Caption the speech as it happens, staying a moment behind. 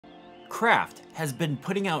Craft has been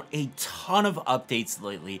putting out a ton of updates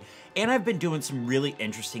lately, and I've been doing some really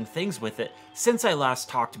interesting things with it since I last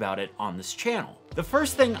talked about it on this channel. The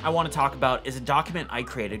first thing I want to talk about is a document I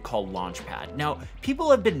created called Launchpad. Now,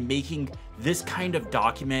 people have been making this kind of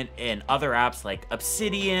document in other apps like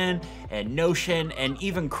Obsidian and Notion and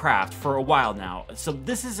even Craft for a while now. So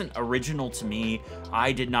this isn't original to me.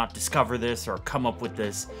 I did not discover this or come up with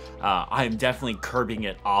this. I am definitely curbing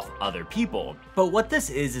it off other people. But what this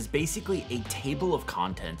is basically a table of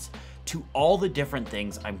contents to all the different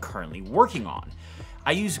things I'm currently working on.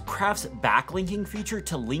 I use Craft's backlinking feature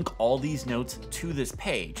to link all these notes to this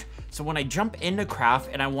page. So when I jump into Craft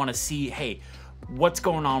and I want to see, hey, what's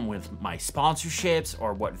going on with my sponsorships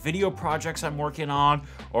or what video projects I'm working on,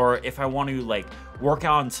 or if I want to like work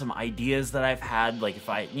on some ideas that I've had, like if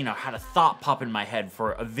I, had a thought pop in my head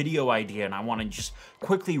for a video idea and I want to just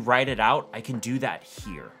quickly write it out, I can do that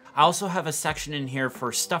here. I also have a section in here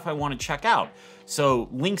for stuff I want to check out. So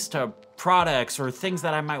links to products or things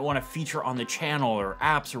that I might want to feature on the channel or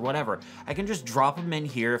apps or whatever. I can just drop them in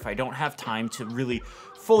here if I don't have time to really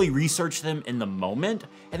fully research them in the moment,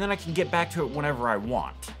 and then I can get back to it whenever I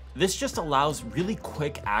want. This just allows really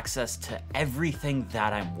quick access to everything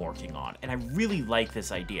that I'm working on, and I really like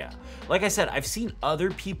this idea. Like I said, I've seen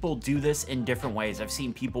other people do this in different ways. I've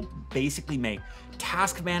seen people basically make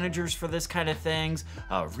task managers for this kind of things,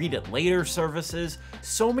 read it later services,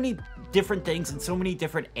 so many different things and so many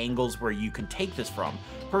different angles where you can take this from.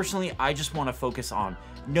 Personally, I just want to focus on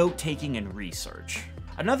note-taking and research.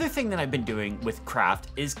 Another thing that I've been doing with Craft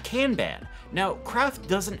is Kanban. Now, Craft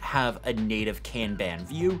doesn't have a native Kanban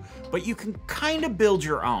view, but you can kind of build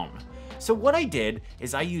your own. So what I did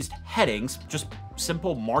is I used headings, just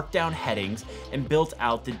simple markdown headings, and built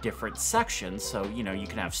out the different sections. So, you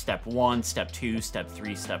can have step 1, step 2, step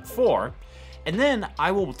 3, step 4. And then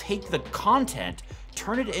I will take the content,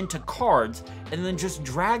 turn it into cards, and then just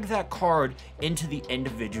drag that card into the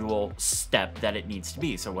individual step that it needs to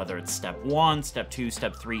be. So whether it's step 1, step 2,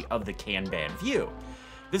 step 3 of the Kanban view.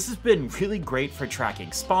 This has been really great for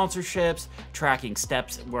tracking sponsorships, tracking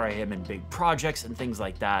steps where I am in big projects and things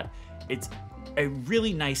like that. It's a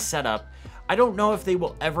really nice setup. I don't know if they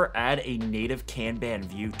will ever add a native Kanban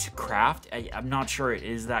view to Craft. I'm not sure it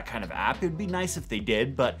is that kind of app. It would be nice if they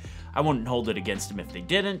did, but I wouldn't hold it against them if they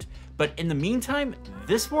didn't. But in the meantime,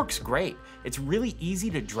 this works great. It's really easy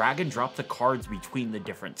to drag and drop the cards between the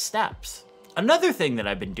different steps. Another thing that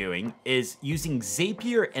I've been doing is using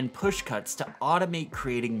Zapier and pushcuts to automate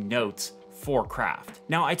creating notes for Craft.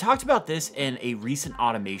 Now, I talked about this in a recent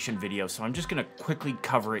automation video, so I'm just gonna quickly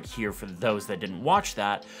cover it here for those that didn't watch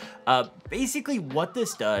that. Basically, what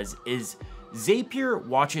this does is Zapier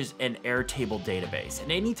watches an Airtable database,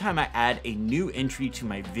 and anytime I add a new entry to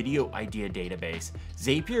my video idea database,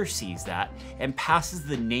 Zapier sees that and passes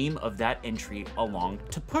the name of that entry along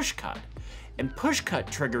to pushcut. And pushcut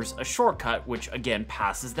triggers a shortcut, which again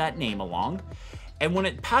passes that name along. And when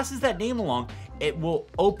it passes that name along, it will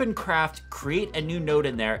open Craft, create a new note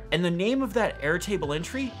in there, and the name of that Airtable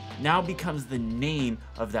entry now becomes the name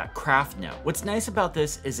of that Craft note. What's nice about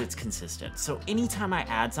this is it's consistent. So anytime I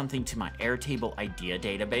add something to my Airtable idea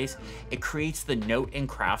database, it creates the note in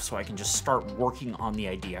Craft so I can just start working on the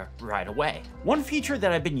idea right away. One feature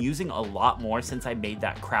that I've been using a lot more since I made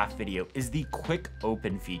that Craft video is the quick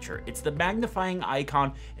open feature. It's the magnifying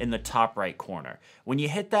icon in the top right corner. When you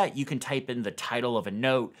hit that, you can type in the title of a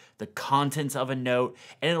note, the contents of a note,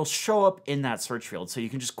 and it'll show up in that search field so you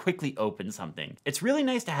can just quickly open something. It's really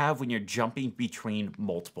nice to have when you're jumping between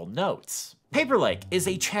multiple notes. Paperlike is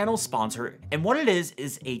a channel sponsor, and what it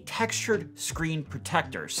is a textured screen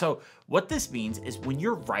protector. So what this means is when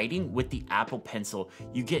you're writing with the Apple Pencil,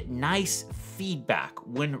 you get nice feedback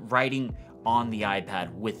when writing on the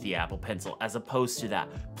iPad with the Apple Pencil, as opposed to that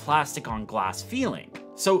plastic on glass feeling.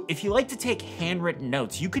 So if you like to take handwritten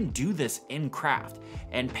notes, you can do this in Craft.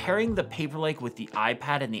 And pairing the Paperlike with the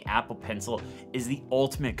iPad and the Apple Pencil is the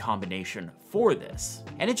ultimate combination for this.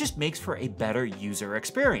 And it just makes for a better user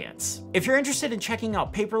experience. If you're interested in checking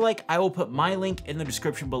out Paperlike, I will put my link in the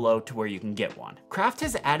description below to where you can get one. Craft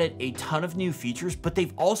has added a ton of new features, but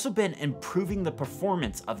they've also been improving the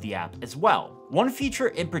performance of the app as well. One feature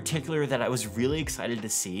in particular that I was really excited to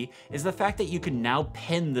see is the fact that you can now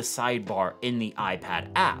pin the sidebar in the iPad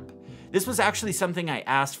app. This was actually something I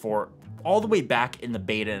asked for all the way back in the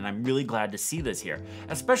beta, and I'm really glad to see this here.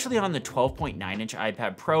 Especially on the 12.9-inch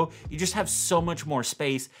iPad Pro, you just have so much more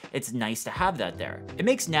space. It's nice to have that there. It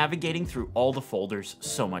makes navigating through all the folders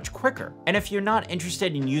so much quicker. And if you're not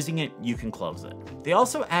interested in using it, you can close it. They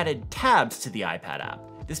also added tabs to the iPad app.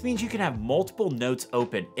 This means you can have multiple notes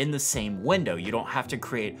open in the same window. You don't have to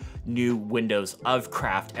create new windows of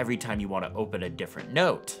Craft every time you want to open a different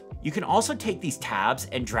note. You can also take these tabs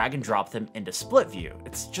and drag and drop them into split view.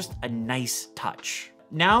 It's just a nice touch.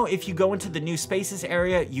 Now, if you go into the new spaces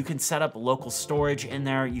area, you can set up local storage in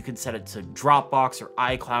there. You can set it to Dropbox or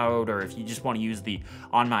iCloud, or if you just want to use the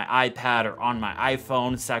on my iPad or on my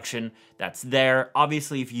iPhone section, that's there.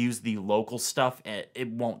 Obviously, if you use the local stuff, it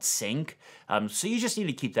won't sync. So you just need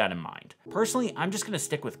to keep that in mind. Personally, I'm just gonna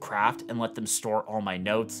stick with Craft and let them store all my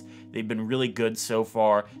notes. They've been really good so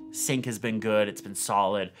far. Sync has been good, it's been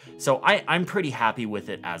solid. So I'm pretty happy with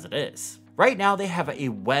it as it is. Right now, they have a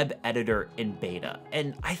web editor in beta,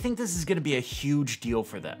 and I think this is gonna be a huge deal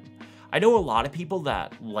for them. I know a lot of people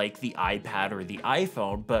that like the iPad or the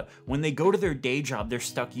iPhone, but when they go to their day job, they're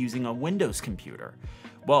stuck using a Windows computer.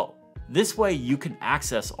 Well, this way you can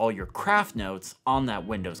access all your Craft notes on that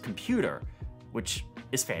Windows computer, which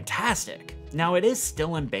is fantastic. Now, it is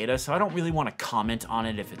still in beta, so I don't really want to comment on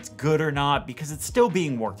it if it's good or not, because it's still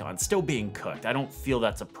being worked on, still being cooked. I don't feel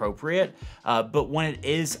that's appropriate, but when it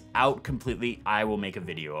is out completely, I will make a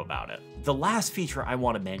video about it. The last feature I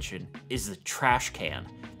want to mention is the trash can.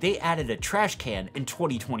 They added a trash can in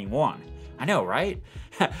 2021. I know, right?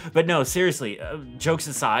 But no, seriously, jokes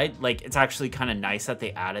aside, like, it's actually kind of nice that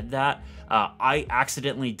they added that. I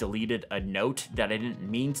accidentally deleted a note that I didn't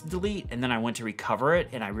mean to delete, and then I went to recover it,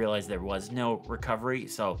 and I realized there was no recovery.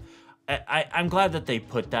 So I'm glad that they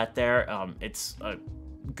put that there. It's a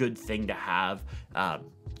good thing to have.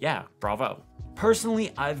 Yeah, bravo.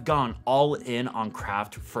 Personally, I've gone all in on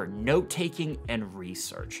Craft for note-taking and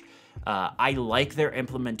research. I like their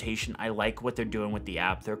implementation. I like what they're doing with the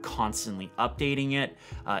app. They're constantly updating it.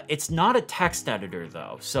 It's not a text editor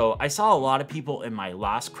though. So I saw a lot of people in my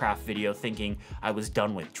last Craft video thinking I was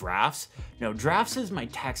done with Drafts. No, Drafts is my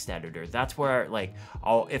text editor. That's where, like,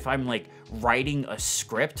 if I'm like writing a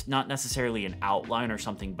script, not necessarily an outline or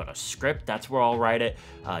something, but a script, that's where I'll write it.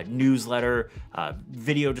 Newsletter,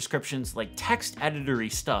 video descriptions, like text editory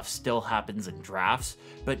stuff still happens in Drafts,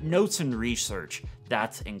 but notes and research,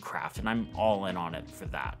 that's in Craft, and I'm all in on it for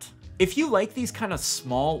that. If you like these kind of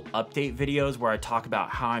small update videos where I talk about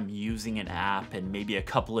how I'm using an app and maybe a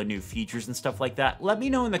couple of new features and stuff like that, let me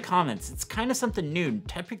know in the comments. It's kind of something new.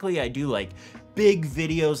 Typically I do like big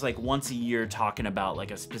videos like once a year talking about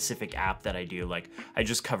like a specific app that I do. Like I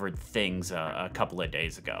just covered things a couple of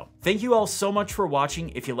days ago. Thank you all so much for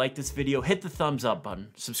watching. If you like this video, hit the thumbs up button.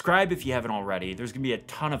 Subscribe if you haven't already. There's gonna be a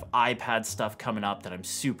ton of iPad stuff coming up that I'm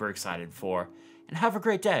super excited for. And have a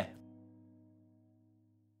great day.